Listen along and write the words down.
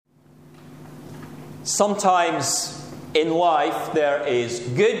Sometimes in life there is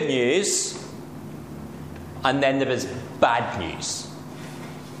good news and then there is bad news.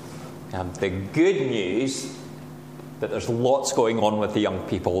 The good news that there's lots going on with the young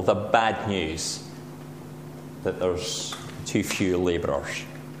people. The bad news that there's too few labourers.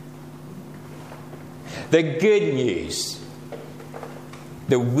 The good news,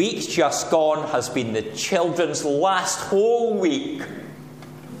 the week just gone has been the children's last whole week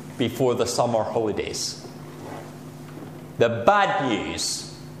before the summer holidays. The bad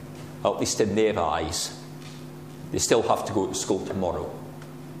news, at least in their eyes, they still have to go to school tomorrow.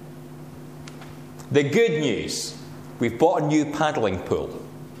 The good news, we've bought a new paddling pool.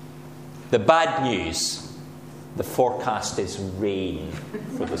 The bad news, the forecast is rain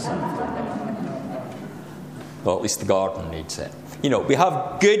for this afternoon. Well, at least the garden needs it. We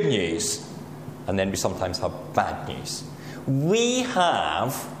have good news, and then we sometimes have bad news. We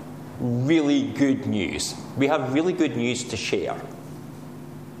have really good news. We have really good news to share.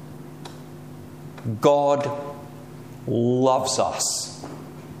 God loves us.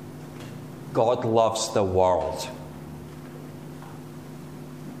 God loves the world.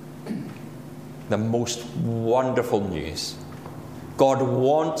 The most wonderful news. God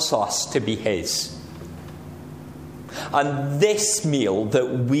wants us to be His. And this meal that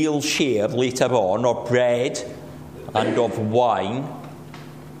we'll share later on, of bread and of wine,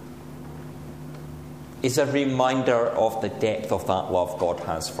 is a reminder of the depth of that love God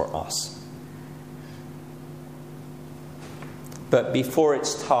has for us. But before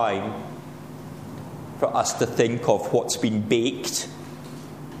it's time for us to think of what's been baked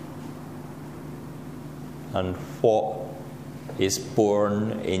and what is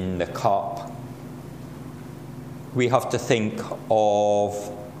born in the cup, we have to think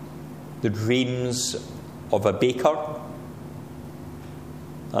of the dreams of a baker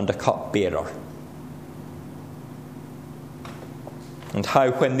and a cupbearer. And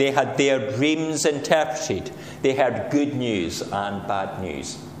how when they had their dreams interpreted, they heard good news and bad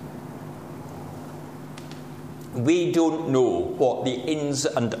news. We don't know what the ins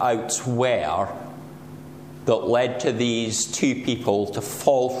and outs were that led to these two people to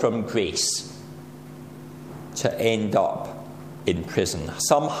fall from grace, to end up in prison.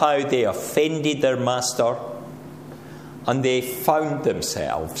 Somehow they offended their master and they found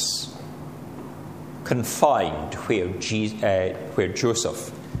themselves confined where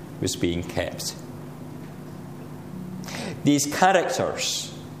Joseph was being kept. These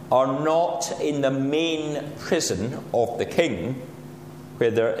characters are not in the main prison of the king,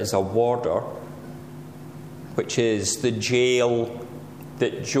 where there is a warder, which is the jail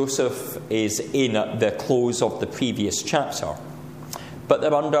that Joseph is in at the close of the previous chapter. But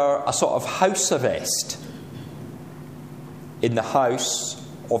they're under a sort of house arrest in the house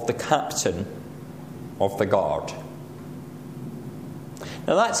of the captain of the guard.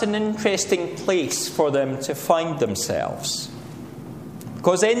 Now that's an interesting place for them to find themselves,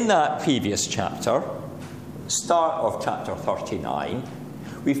 because in that previous chapter, start of chapter 39,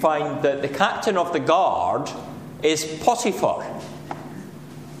 we find that the captain of the guard is Potiphar,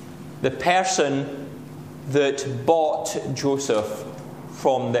 the person that bought Joseph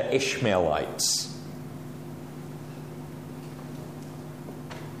from the Ishmaelites.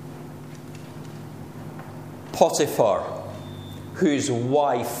 Potiphar, whose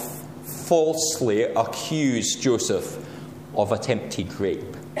wife falsely accused Joseph of attempted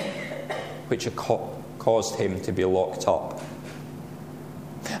rape, which caused him to be locked up.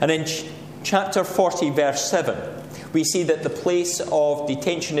 And in chapter 40, verse 7, we see that the place of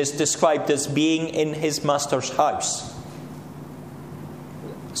detention is described as being in his master's house.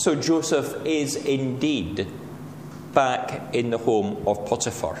 So Joseph is indeed back in the home of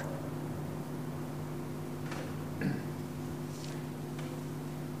Potiphar.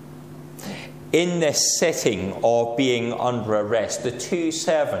 In this setting of being under arrest, the two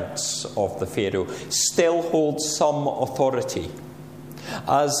servants of the Pharaoh still hold some authority,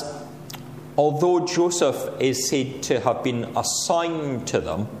 as although Joseph is said to have been assigned to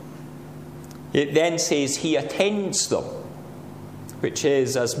them, it then says he attends them, which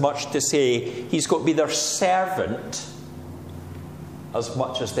is as much to say he's got to be their servant as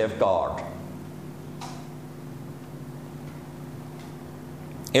much as their guard.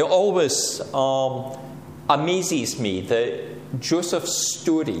 It always amazes me that Joseph's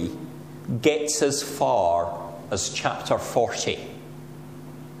story gets as far as chapter 40.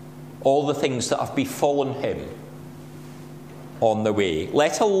 All the things that have befallen him on the way,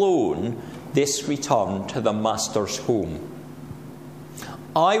 let alone this return to the master's home.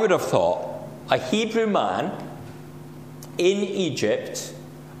 I would have thought a Hebrew man in Egypt,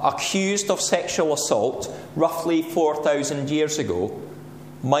 accused of sexual assault roughly 4,000 years ago,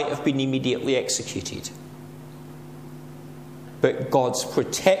 might have been immediately executed. But God's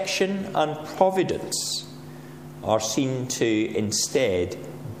protection and providence are seen to instead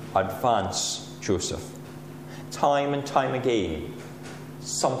advance Joseph. Time and time again,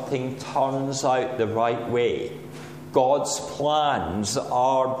 something turns out the right way. God's plans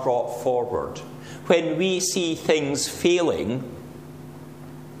are brought forward. When we see things failing,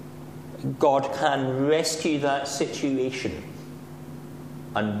 God can rescue that situation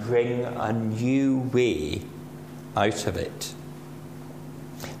and bring a new way out of it.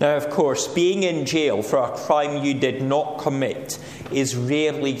 Now, of course, being in jail for a crime you did not commit is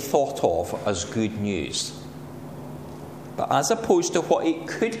rarely thought of as good news. But as opposed to what it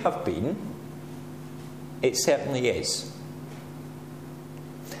could have been, it certainly is.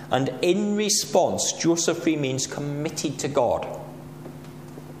 And in response, Joseph remains committed to God.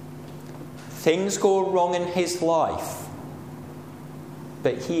 Things go wrong in his life,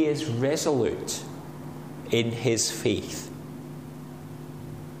 but he is resolute in his faith.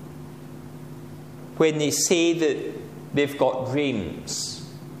 When they say that they've got dreams,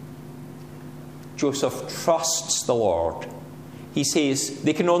 Joseph trusts the Lord. He says,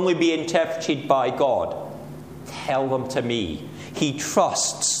 they can only be interpreted by God. Tell them to me. He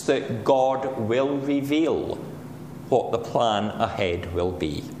trusts that God will reveal what the plan ahead will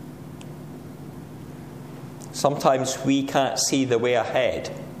be. Sometimes we can't see the way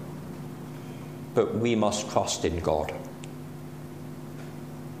ahead, but we must trust in God.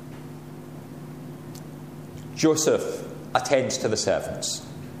 Joseph attends to the servants.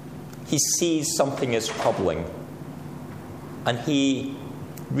 He sees something is troubling, and he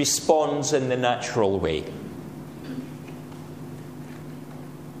responds in the natural way.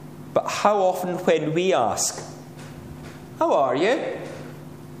 But how often when we ask, "How are you?"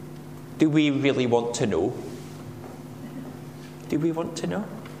 do we really want to know? Do we want to know?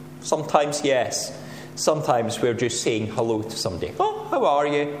 Sometimes yes. Sometimes we're just saying hello to somebody. "Oh, how are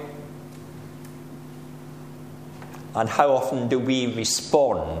you?" And how often do we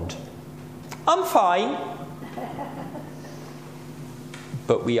respond, "I'm fine"?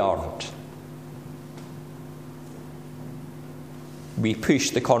 But we aren't. We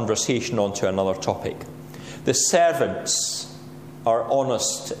push the conversation onto another topic. The servants are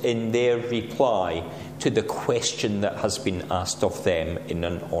honest in their reply to the question that has been asked of them in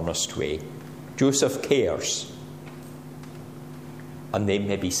an honest way. Joseph cares, and they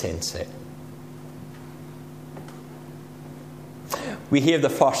maybe sense it. We hear the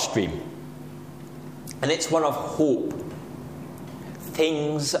first dream, and it's one of hope.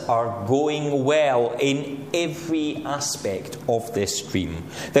 Things are going well in every aspect of this dream.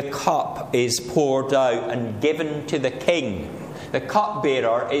 The cup is poured out and given to the king. The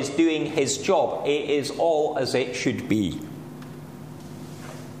cupbearer is doing his job. It is all as it should be.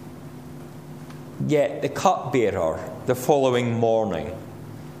 Yet the cupbearer, the following morning,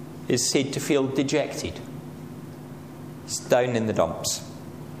 is said to feel dejected. He's down in the dumps,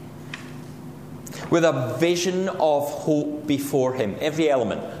 with a vision of hope before him. Every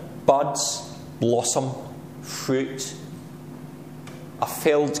element: buds, blossom, fruit, a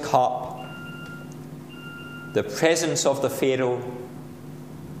filled cup, the presence of the Pharaoh.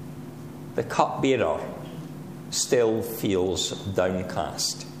 The cupbearer still feels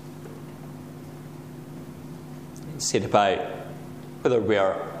downcast. It's said about whether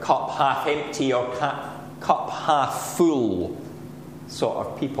we're cup half empty or cup half full sort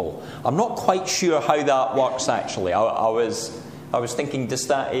of people. I'm not quite sure how that works actually. I was thinking, does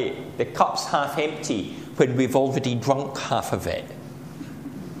that the cup's half empty when we've already drunk half of it?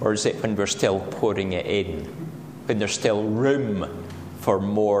 Or is it when we're still pouring it in? When there's still room for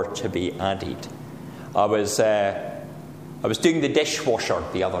more to be added? I was doing the dishwasher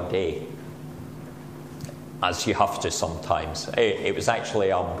the other day, as you have to sometimes. It was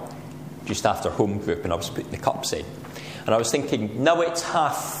actually just after home group, and I was putting the cups in. And I was thinking, now it's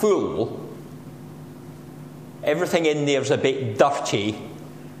half full, everything in there's a bit dirty,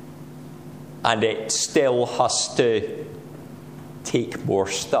 and it still has to take more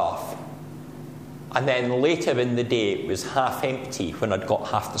stuff. And then later in the day it was half empty when I'd got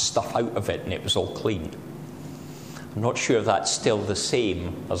half the stuff out of it and it was all clean. I'm not sure that's still the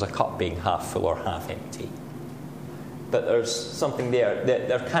same as a cup being half full or half empty. But there's something there.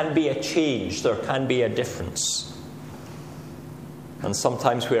 There can be a change, there can be a difference. And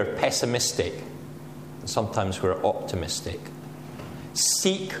sometimes we're pessimistic, and sometimes we're optimistic.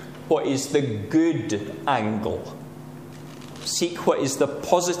 Seek what is the good angle. Seek what is the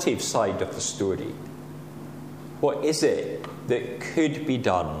positive side of the story. What is it that could be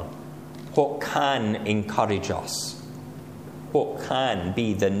done? What can encourage us? What can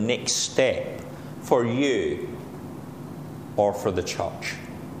be the next step for you or for the church?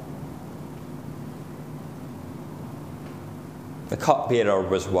 The cupbearer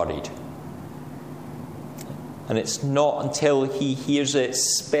was worried. And it's not until he hears it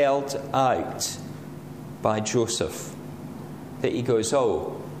spelled out by Joseph that he goes,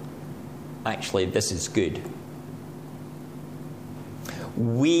 oh, actually, this is good.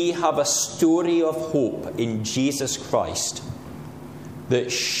 We have a story of hope in Jesus Christ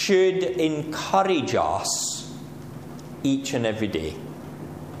that should encourage us each and every day.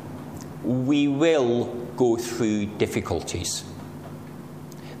 We will go through difficulties.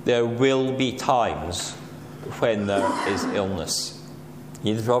 There will be times when there is illness,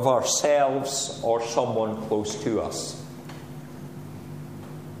 either of ourselves or someone close to us.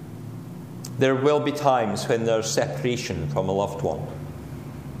 There will be times when there's separation from a loved one.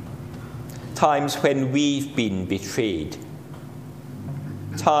 Times when we've been betrayed.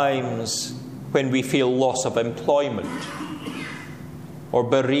 Times when we feel loss of employment or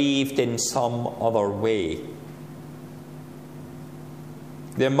bereaved in some other way.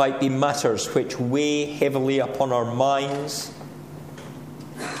 There might be matters which weigh heavily upon our minds.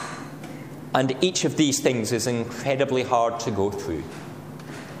 And each of these things is incredibly hard to go through.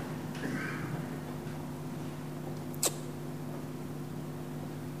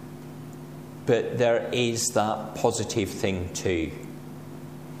 But there is that positive thing too,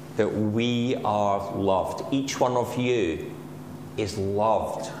 that we are loved. Each one of you is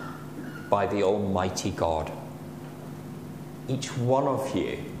loved by the Almighty God. Each one of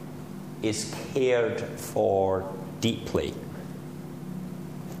you is cared for deeply.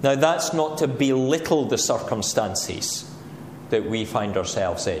 Now, that's not to belittle the circumstances that we find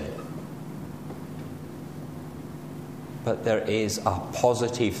ourselves in. But there is a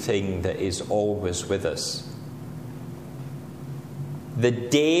positive thing that is always with us. The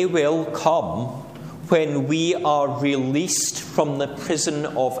day will come when we are released from the prison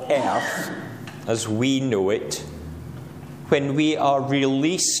of earth as we know it, when we are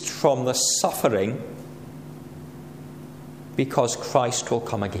released from the suffering, because Christ will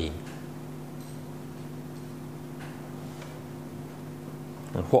come again.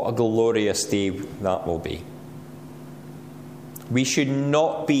 And what a glorious day that will be. We should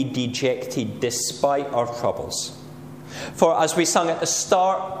not be dejected despite our troubles. For as we sang at the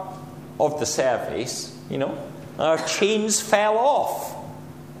start of the service, our chains fell off.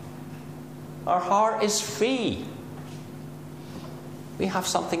 Our heart is free. We have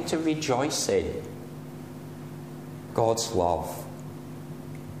something to rejoice in. God's love.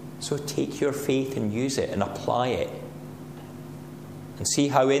 So take your faith and use it and apply it. And see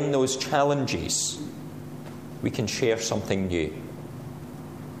how in those challenges we can share something new.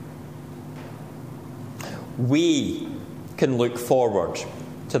 We can look forward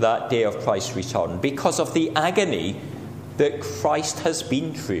to that day of Christ's return because of the agony that Christ has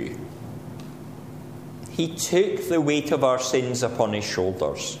been through. He took the weight of our sins upon his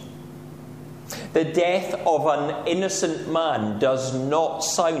shoulders. The death of an innocent man does not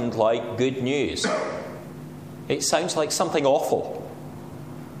sound like good news. It sounds like something awful.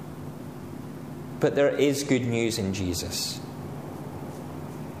 But there is good news in Jesus.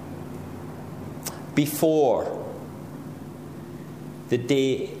 Before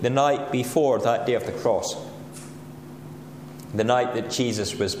the night before that day of the cross, the night that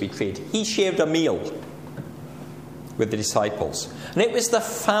Jesus was betrayed, he shared a meal with the disciples. And it was the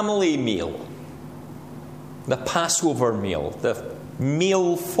family meal, the Passover meal, the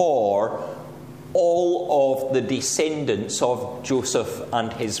meal for all of the descendants of Joseph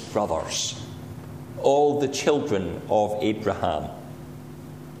and his brothers, all the children of Abraham.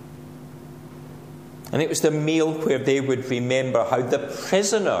 And it was the meal where they would remember how the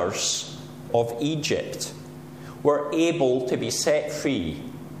prisoners of Egypt were able to be set free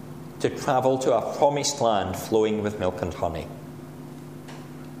to travel to a promised land flowing with milk and honey.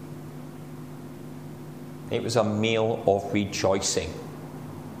 It was a meal of rejoicing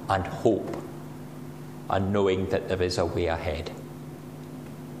and hope and knowing that there is a way ahead.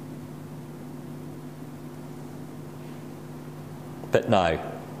 But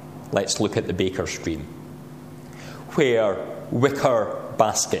now, let's look at the baker's dream, where wicker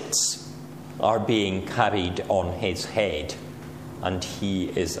baskets are being carried on his head and he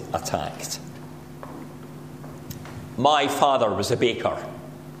is attacked. My father was a baker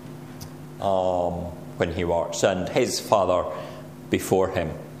when he works, and his father before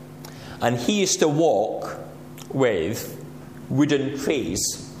him. And he used to walk with wooden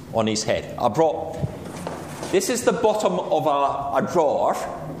trays on his head. I brought this is the bottom of a drawer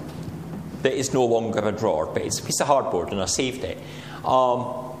that is no longer a drawer, but it's a piece of hardboard, and I saved it.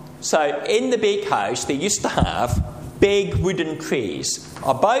 So in the bakehouse, they used to have big wooden trays,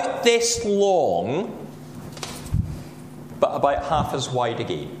 about this long, but about half as wide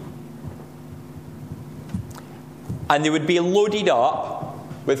again. And they would be loaded up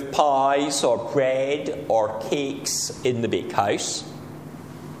with pies or bread or cakes in the bakehouse.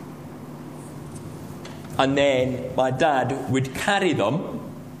 And then my dad would carry them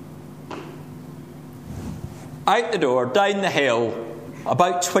out the door, down the hill,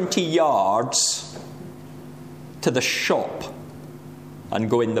 about 20 yards to the shop, and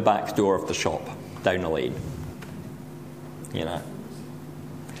go in the back door of the shop, down a lane. You know.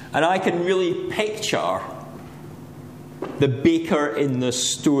 And I can really picture the baker in the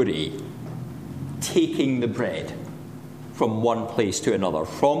story taking the bread from one place to another,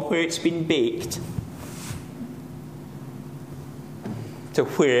 from where it's been baked to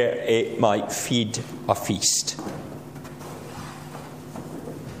where it might feed a feast.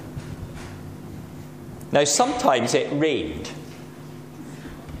 Now, sometimes it rained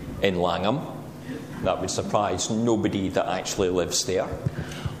in Langham. That would surprise nobody that actually lives there.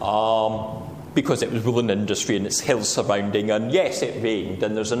 Because it was woolen industry and it's hills surrounding, and yes, it rained,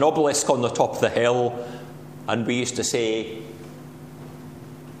 and there's an obelisk on the top of the hill, and we used to say,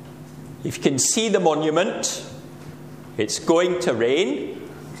 if you can see the monument, it's going to rain,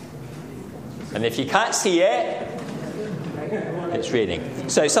 and if you can't see it, it's raining.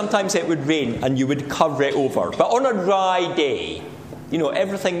 So sometimes it would rain and you would cover it over, but on a dry day, you know,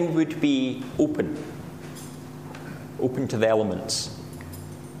 everything would be open to the elements.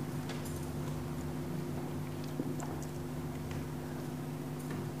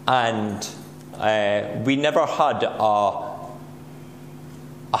 And we never had a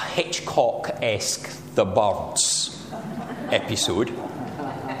Hitchcock-esque The Birds episode.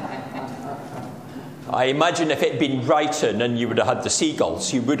 I imagine if it had been Brighton and you would have had the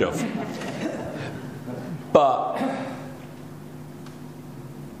seagulls, you would have. But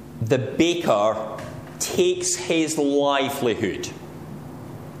the baker takes his livelihood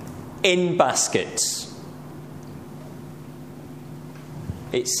in baskets.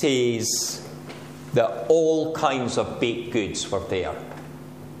 It says that all kinds of baked goods were there.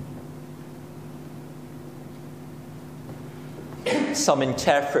 Some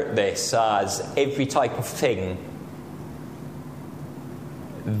interpret this as every type of thing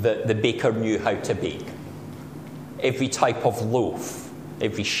that the baker knew how to bake. Every type of loaf,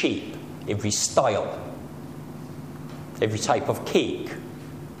 every shape, every style, every type of cake,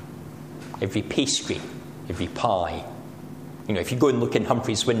 every pastry, every pie. You know, if you go and look in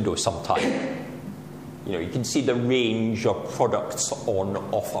Humphrey's window sometime, you know, you can see the range of products on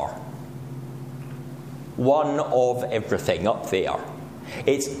offer. One of everything up there.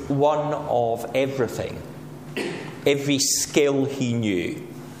 It's one of everything. Every skill he knew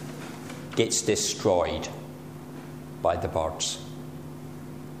gets destroyed by the birds.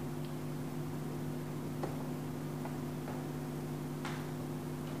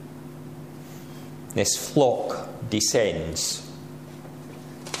 This flock descends.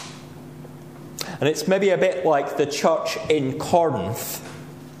 And it's maybe a bit like the church in Corinth,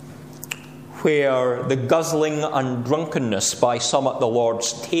 where the guzzling and drunkenness by some at the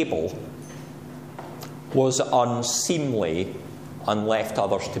Lord's table was unseemly and left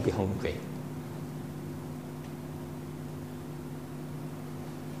others to be hungry.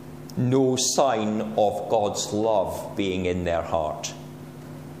 No sign of God's love being in their heart.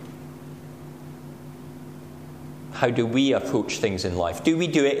 How do we approach things in life? Do we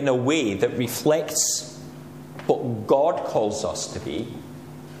do it in a way that reflects what God calls us to be?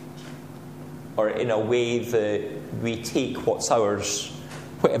 Or in a way that we take what's ours,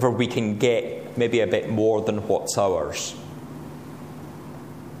 whatever we can get, maybe a bit more than what's ours,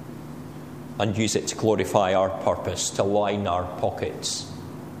 and use it to glorify our purpose, to line our pockets,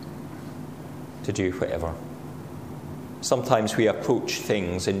 to do whatever. Sometimes we approach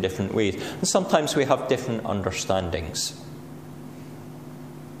things in different ways, and sometimes we have different understandings.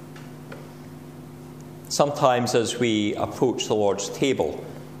 Sometimes as we approach the Lord's table,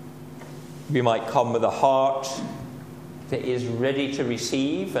 we might come with a heart that is ready to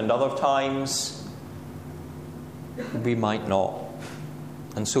receive, and other times we might not.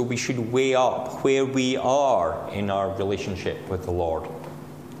 And so we should weigh up where we are in our relationship with the Lord.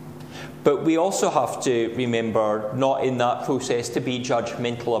 But we also have to remember, not in that process, to be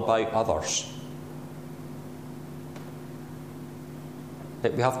judgmental about others.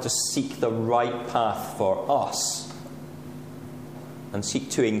 That we have to seek the right path for us and seek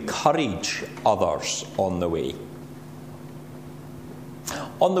to encourage others on the way.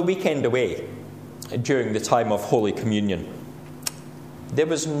 On the weekend away, during the time of Holy Communion, there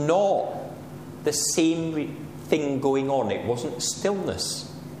was not the same thing going on. It wasn't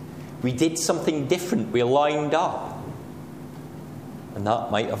stillness. We did something different. We lined up. And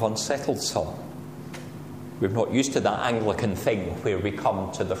that might have unsettled some. We're not used to that Anglican thing where we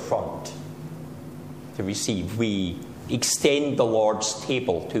come to the front to receive. We extend the Lord's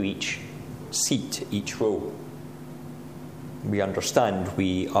table to each seat, each row. We understand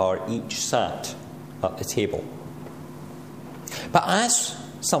we are each sat at the table. But as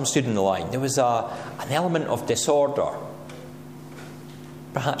some stood in the line, there was an element of disorder,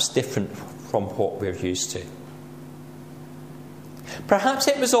 perhaps different from what we're used to. Perhaps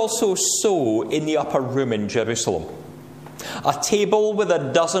it was also so in the upper room in Jerusalem. A table with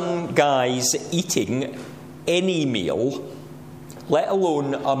a dozen guys eating any meal, let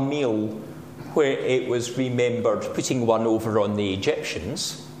alone a meal where it was remembered putting one over on the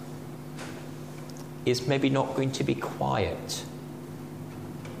Egyptians, is maybe not going to be quiet.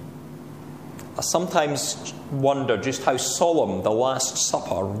 I sometimes wonder just how solemn the Last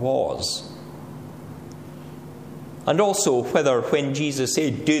Supper was. And also whether when Jesus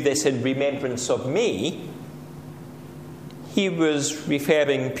said, "Do this in remembrance of me," he was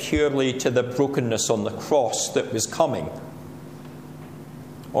referring purely to the brokenness on the cross that was coming,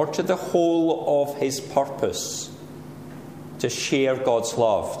 or to the whole of his purpose to share God's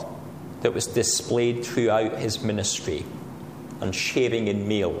love that was displayed throughout his ministry, and sharing in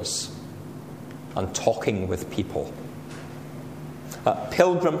meals and talking with people. At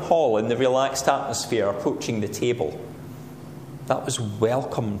Pilgrim Hall, in the relaxed atmosphere approaching the table, that was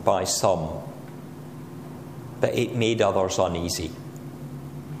welcomed by some, but it made others uneasy.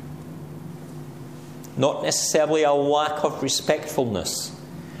 Not necessarily a lack of respectfulness,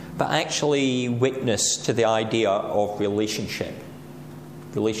 but actually witness to the idea of relationship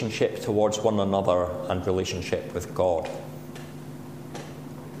towards one another and relationship with God.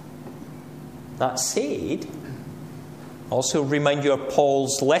 That said, also remind you of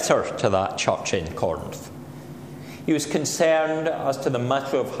Paul's letter to that church in Corinth. He was concerned as to the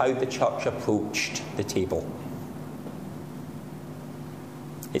matter of how the church approached the table.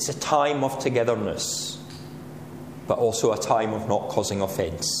 It's a time of togetherness, but also a time of not causing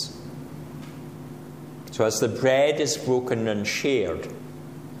offence. So as the bread is broken and shared,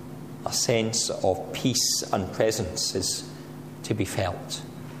 a sense of peace and presence is to be felt.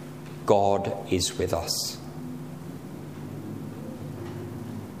 God is with us.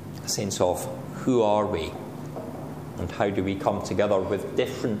 A sense of who are we and how do we come together with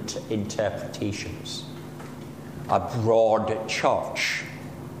different interpretations. A broad church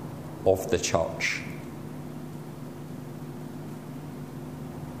of the church.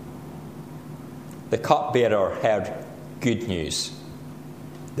 The cupbearer heard good news.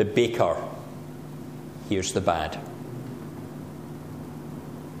 The baker hears the bad.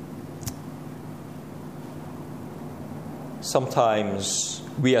 Sometimes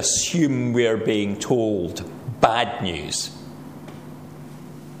we assume we're being told bad news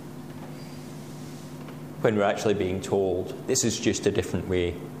when we're actually being told this is just a different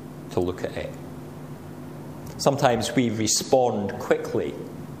way to look at it. Sometimes we respond quickly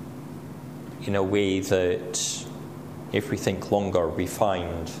in a way that, if we think longer, we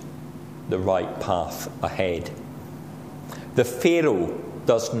find the right path ahead. The Pharaoh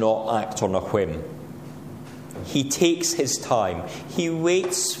does not act on a whim. He takes his time. He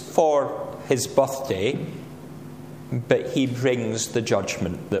waits for his birthday, but he brings the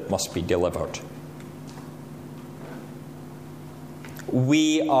judgment that must be delivered.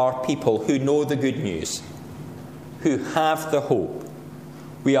 We are people who know the good news, who have the hope.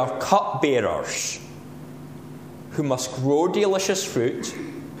 We are cupbearers who must grow delicious fruit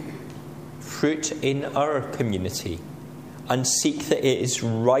in our community, and seek that it is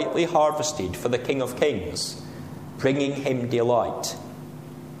rightly harvested for the King of Kings, bringing him delight.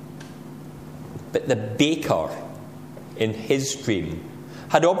 But the baker, in his dream,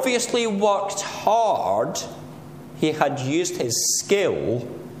 had obviously worked hard. He had used his skill,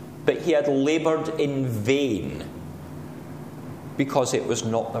 but he had laboured in vain because it was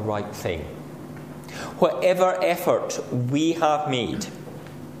not the right thing. Whatever effort we have made,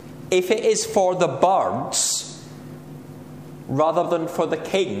 if it is for the birds rather than for the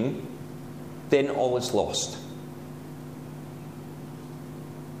king, then all is lost.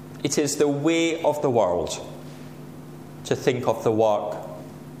 It is the way of the world to think of the work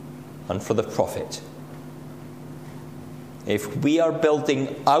and for the profit. If we are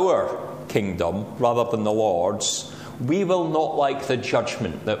building our kingdom rather than the Lord's, we will not like the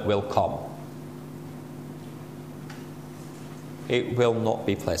judgment that will come. It will not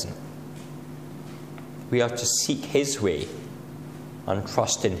be pleasant. We are to seek his way and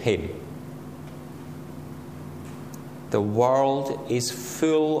trust in him. The world is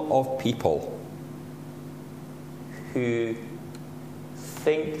full of people who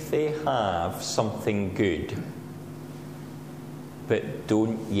think they have something good, but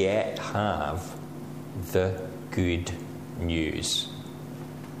don't yet have the good news.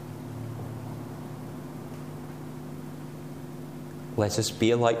 Let us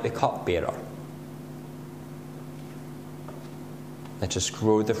be like the cupbearer. Let us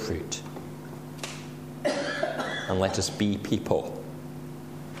grow the fruit. And let us be people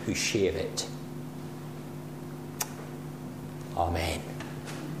who share it. Amen.